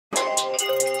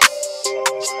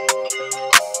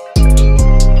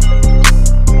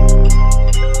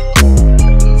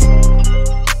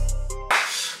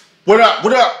What up,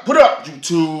 what up, what up,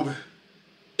 YouTube?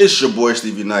 It's your boy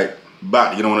Stevie Knight. About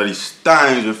to get on one of these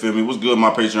things, you feel me? What's good, my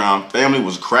Patreon family?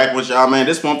 What's cracking with y'all, man?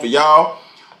 This one for y'all.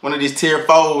 One of these tier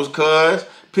 4s, cuz.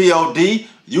 P.O.D,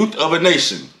 Youth of a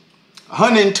Nation.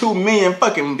 102 million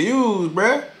fucking views,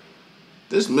 bruh.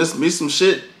 This missed me some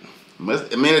shit. I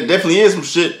mean, it definitely is some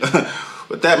shit.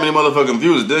 With that many motherfucking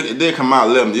views, it did come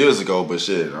out 11 years ago, but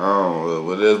shit, I don't know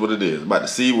what it is, what it is. I'm about to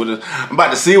see what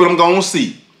I'm gonna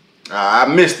see. I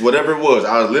missed whatever it was.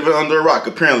 I was living under a rock,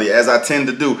 apparently, as I tend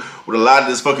to do with a lot of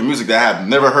this fucking music that I have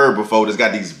never heard before that's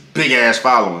got these big ass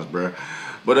followings, bro.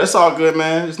 But that's all good,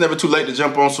 man. It's never too late to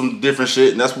jump on some different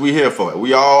shit, and that's what we here for.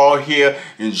 We all here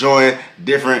enjoying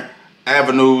different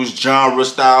avenues, genre,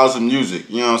 styles of music.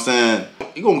 You know what I'm saying?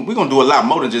 We're gonna do a lot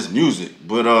more than just music,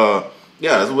 but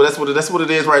yeah, that's what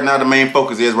it is right now. The main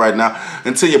focus is right now.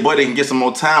 Until your buddy can get some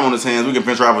more time on his hands, we can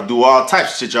venture out and do all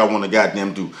types of shit y'all want to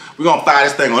goddamn do. We're gonna fire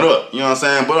this thing on up. You know what I'm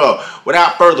saying? But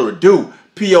without further ado,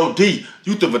 P.O.D,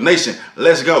 Youth of a Nation.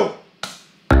 Let's go.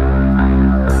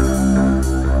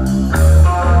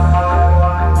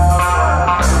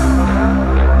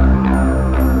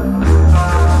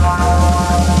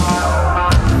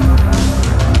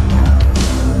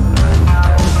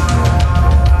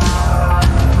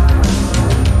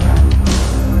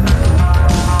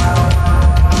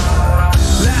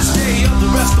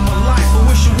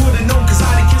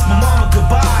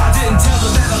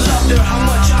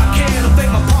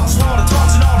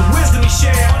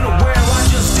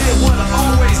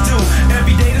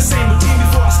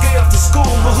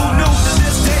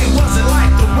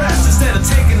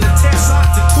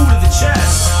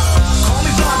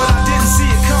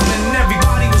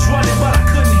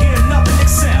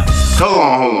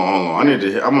 Hold on.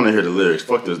 I'm gonna hear the lyrics.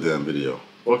 Fuck this damn video.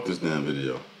 Fuck this damn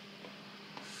video.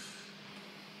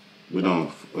 We don't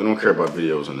care about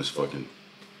videos on this fucking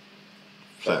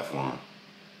platform.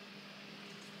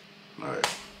 Alright.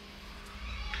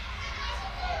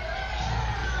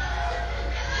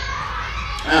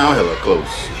 I'm hella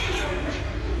close.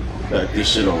 Back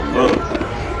this shit on up.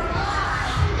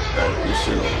 Back this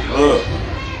shit on up.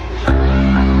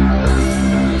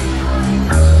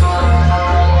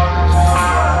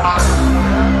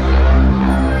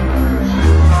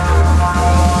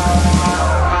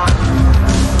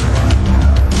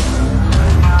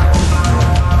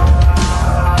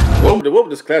 What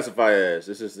would this classify as?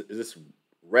 Is this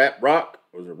rap rock?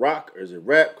 Or is it rock? Or is it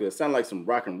rap? Because it sounded like some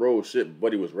rock and roll shit,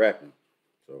 but he was rapping.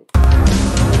 So. Last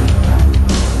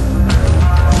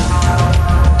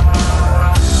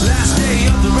day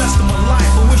of the rest of my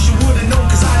life. I wish you would've known,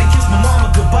 cause I didn't kiss my mama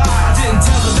goodbye. I didn't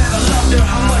tell her that I loved her,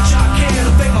 how much I cared.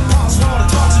 I thank my pops for all the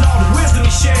talks and all the wisdom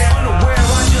he shared. Unaware,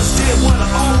 I just did what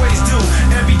I always do.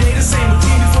 Every day the same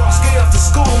routine before I skate off to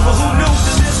school. But who knew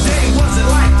that this day wasn't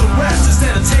like the rest?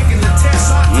 Instead of taking the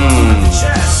test, I took the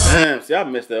chest. Damn, see, I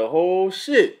missed that whole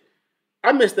shit.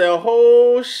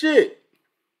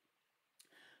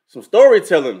 Some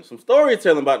storytelling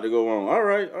about to go on. All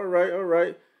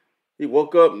right. He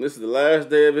woke up and this is the last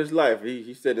day of his life.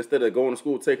 He said instead of going to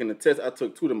school taking the test, I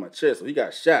took 2 to my chest, so he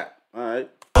got shot. All right.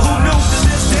 Who knew that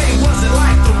this day wasn't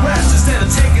like the rest? Instead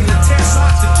of taking the test,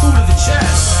 I took 2 to the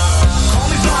chest. Call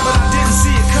me blind, but I didn't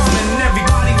see it coming.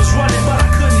 Everybody was running, but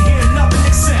I couldn't hear nothing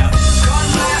except gun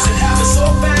blast. It happened so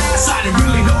fast, I didn't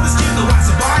really know this kid, though I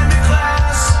survived in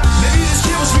class. Maybe this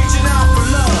kid was reaching out for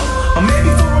love, or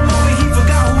maybe for a moment he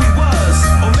forgot who he was,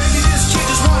 or maybe this kid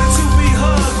just wanted to be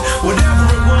hugged. Whatever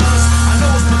it was, I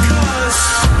know it's because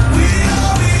we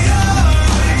are.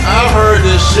 I've heard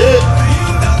this shit.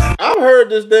 I've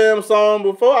heard this damn song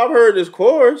before. I've heard this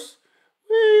chorus.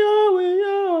 We are.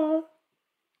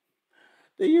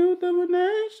 The youth of a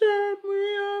nation.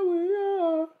 We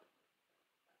are.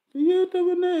 The youth of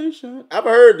a nation. I've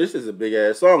heard this is a big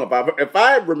ass song. If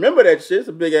I remember that shit, it's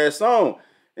a big ass song.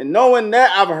 And knowing that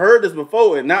I've heard this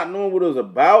before and not knowing what it was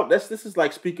about, this is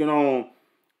like speaking on,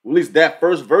 at least that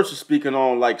first verse is speaking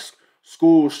on like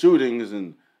school shootings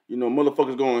and, you know,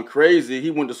 motherfuckers going crazy. He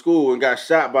went to school and got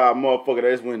shot by a motherfucker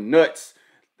that just went nuts.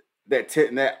 That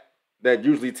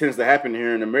usually tends to happen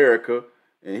here in America.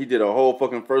 And he did a whole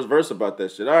fucking first verse about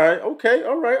that shit. All right, okay,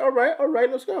 all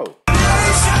right, let's go.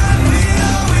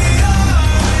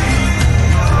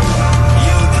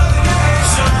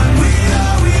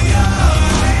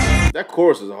 That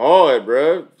chorus is hard,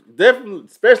 bro. Definitely,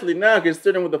 especially now,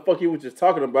 considering what the fuck he was just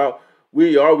talking about.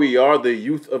 We are the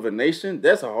youth of a nation.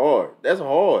 That's hard.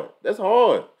 We're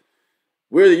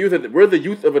the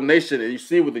youth of a nation, and you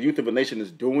see what the youth of a nation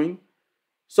is doing.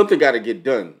 Something got to get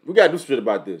done. We got to do some shit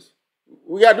about this.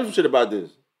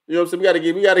 You know what I'm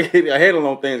saying? We gotta get a handle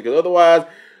on things, because otherwise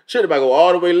Shit about to go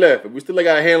all the way left. And we still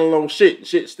got a handle on shit.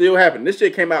 Shit still happening. This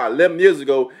shit came out 11 years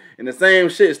ago, and the same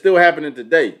shit is still happening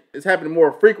today. It's happening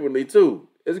more frequently, too.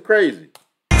 It's crazy.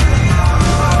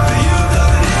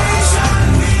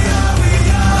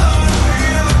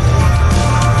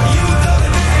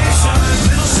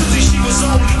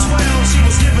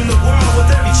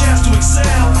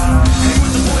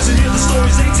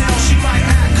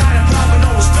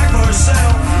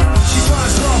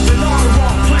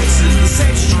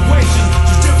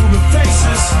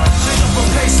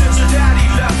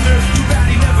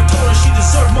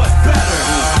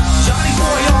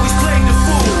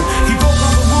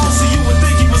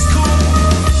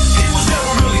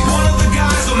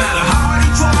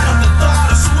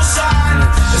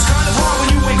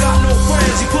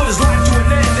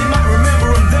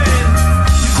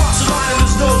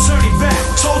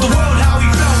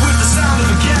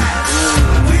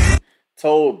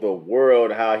 Told the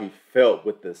world how he felt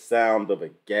with the sound of a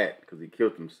gat because he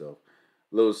killed himself.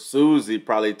 Little Susie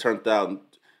probably turned out,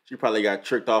 she probably got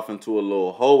tricked off into a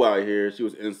little hole out here. She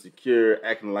was insecure,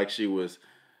 acting like she was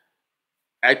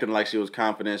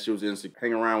confident. She was insecure,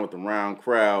 hanging around with the round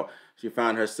crowd. She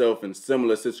found herself in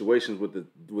similar situations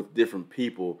with different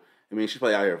people. I mean, she's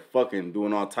probably out here fucking,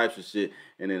 doing all types of shit.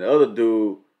 And then the other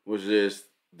dude was just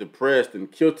depressed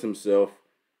and killed himself.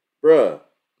 Bruh,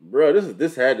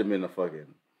 this had to have been a fucking...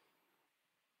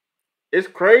 It's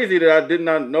crazy that I did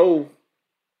not know.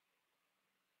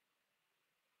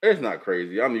 It's not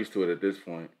crazy. I'm used to it at this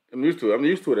point. I'm used to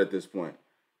it at this point.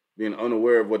 Being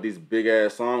unaware of what these big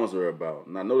ass songs are about.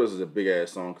 And I know this is a big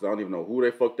ass song because I don't even know who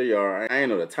the fuck they are. I ain't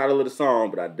know the title of the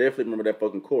song, but I definitely remember that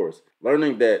fucking chorus.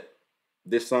 Learning that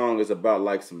this song is about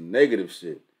like some negative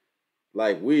shit.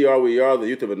 Like we are the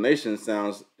youth of a nation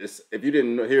sounds. If you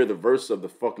didn't hear the verse of the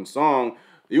fucking song,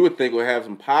 you would think it would have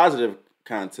some positive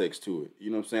context to it. You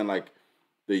know what I'm saying? Like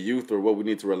the youth are what we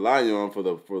need to rely on for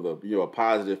the a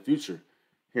positive future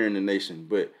here in the nation.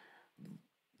 But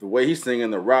the way he's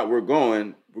singing, the route we're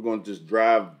going to just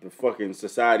drive the fucking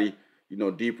society,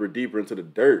 deeper into the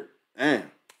dirt.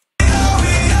 Damn.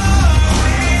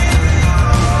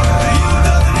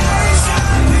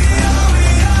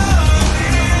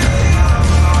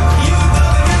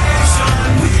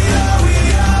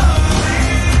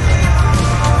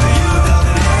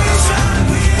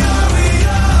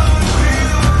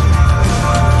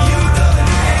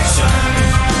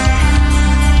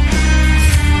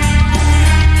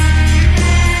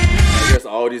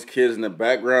 All these kids in the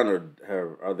background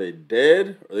are they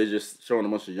dead, or are they just showing a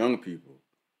bunch of young people?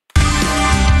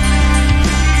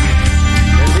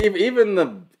 And even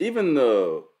the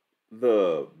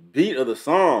beat of the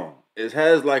song, it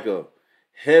has like a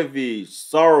heavy,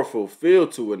 sorrowful feel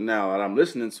to it now, and I'm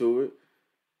listening to it.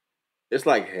 It's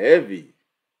like heavy.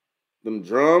 Them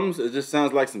drums, it just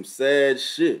sounds like some sad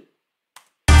shit.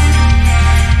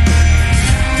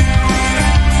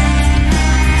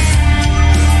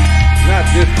 Not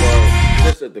this part,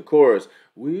 just at the chorus.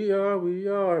 We are.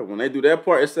 When they do that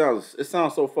part, it sounds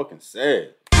so fucking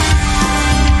sad.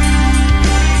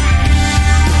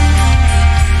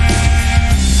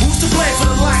 Who's to blame for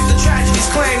the life the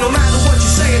tragedies claim? No matter what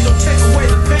you say, it don't take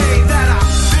away the pain that I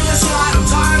feel inside. I'm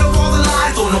tired of all the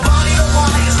lies, though nobody knows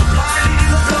why. It's a blind leading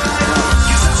the blind.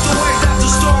 Guess that's the way that the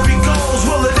story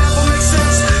goes. Will it ever make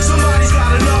sense? Somebody's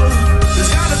gotta know.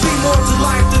 There's gotta be more to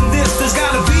life than this. There's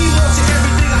gotta be more to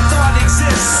everything I thought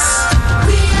exists.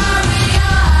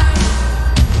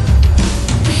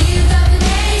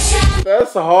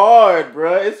 That's hard,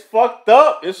 bruh. It's fucked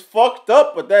up.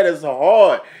 But that is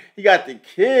hard. He got the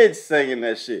kids singing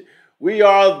that shit. We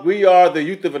are the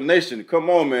youth of a nation. Come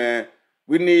on, man.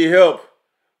 We need help.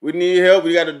 We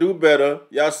got to do better.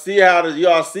 Y'all see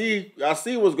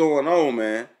what's going on,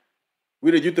 man.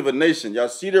 We the youth of a nation. Y'all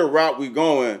see the route we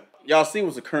going. Y'all see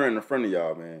what's occurring in front of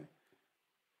y'all, man.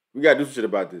 We got to do some shit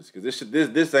about this, because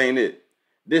this ain't it.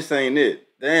 This ain't it.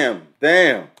 Damn.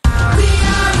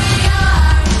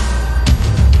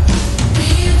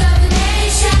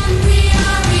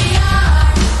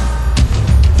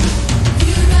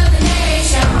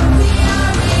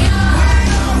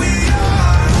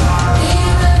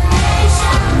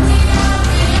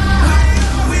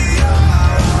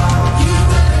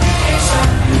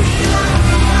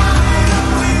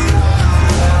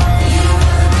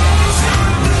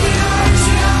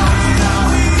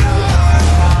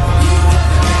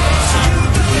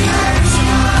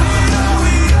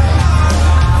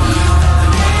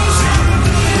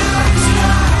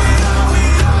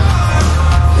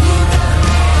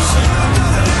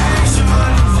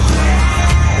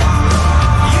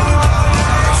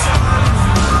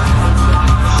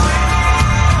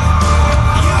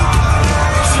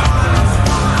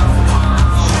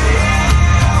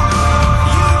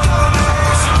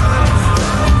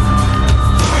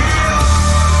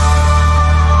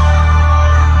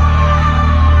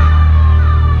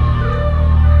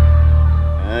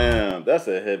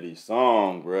 a heavy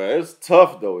song, bro. It's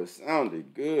tough though. It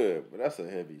sounded good, but that's a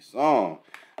heavy song.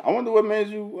 I wonder what made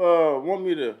you want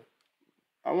me to.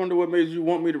 I wonder what made you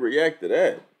want me to react to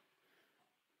that.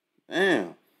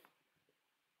 Damn.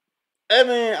 I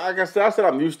mean, like I said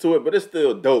I'm used to it, but it's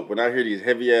still dope when I hear these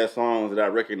heavy ass songs that I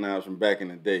recognize from back in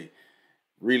the day.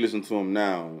 Re-listen to them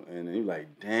now, and you're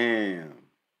like, damn,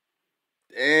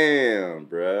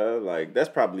 bruh. Like that's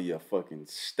probably a fucking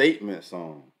statement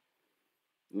song.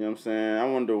 You know what I'm saying?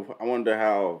 I wonder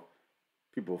how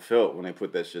people felt when they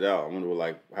put that shit out. I wonder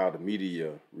like how the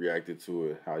media reacted to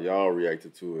it, how y'all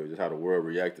reacted to it, just how the world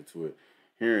reacted to it,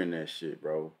 hearing that shit,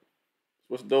 bro.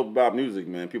 What's dope about music,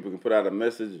 man? People can put out a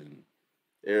message and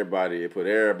it put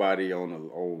everybody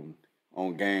on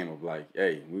game of like,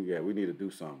 hey, we need to do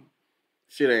something.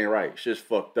 Shit ain't right. Shit's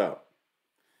fucked up.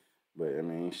 But I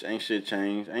mean, ain't shit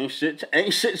changed. Ain't shit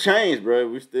changed,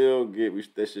 bro.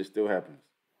 That shit still happens.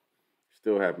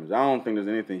 Still happens. I don't think there's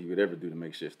anything you could ever do to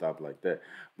make shit stop like that.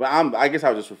 But I guess I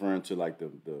was just referring to like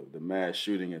the mass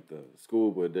shooting at the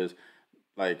school. But there's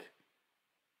like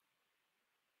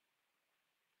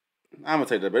I'm gonna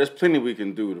take that. But there's plenty we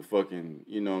can do to fucking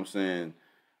you know what I'm saying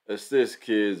assist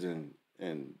kids and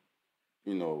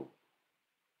you know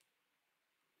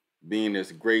being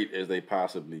as great as they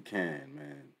possibly can,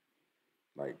 man.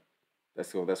 Like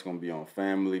that's gonna be on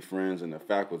family, friends, and the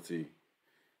faculty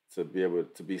to be able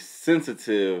to be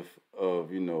sensitive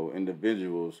of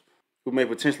individuals who may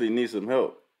potentially need some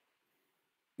help,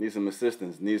 need some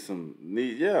assistance,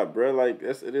 need yeah, bro. Like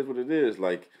it is what it is.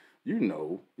 Like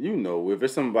if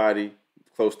it's somebody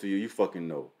close to you, you fucking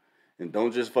know, and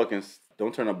don't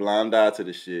turn a blind eye to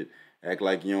the shit. Act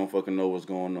like you don't fucking know what's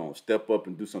going on. Step up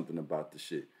and do something about the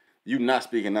shit. You not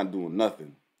speaking, not doing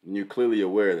nothing, and you're clearly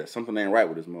aware that something ain't right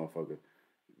with this motherfucker.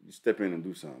 You step in and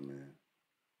do something, man.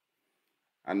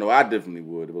 I know I definitely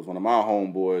would. It was one of my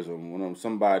homeboys or one of them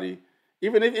somebody,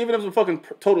 even if it was a fucking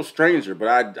total stranger,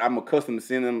 but I'm accustomed to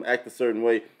seeing them act a certain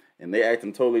way, and they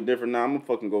acting totally different now. I'm gonna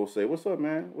fucking go say, "What's up,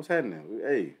 man? What's happening?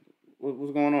 Hey,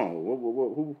 what's going on?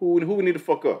 Who we need to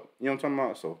fuck up? You know what I'm talking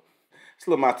about?" So it's a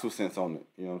little my 2 cents on it.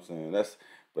 You know what I'm saying?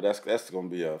 That's gonna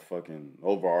be a fucking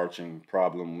overarching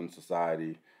problem in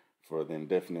society for the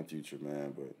indefinite future,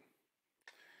 man. But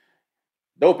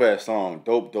dope ass song.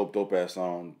 Dope ass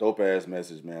song. Dope ass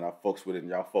message, man. I fucks with it and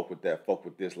y'all fuck with that. Fuck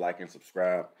with this. Like and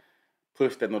subscribe.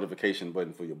 Push that notification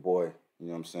button for your boy. You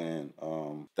know what I'm saying?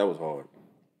 That was hard.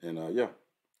 And yeah.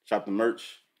 Shop the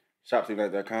merch.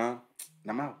 ShopSteveNight.com.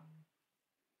 And I'm out.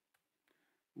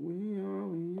 We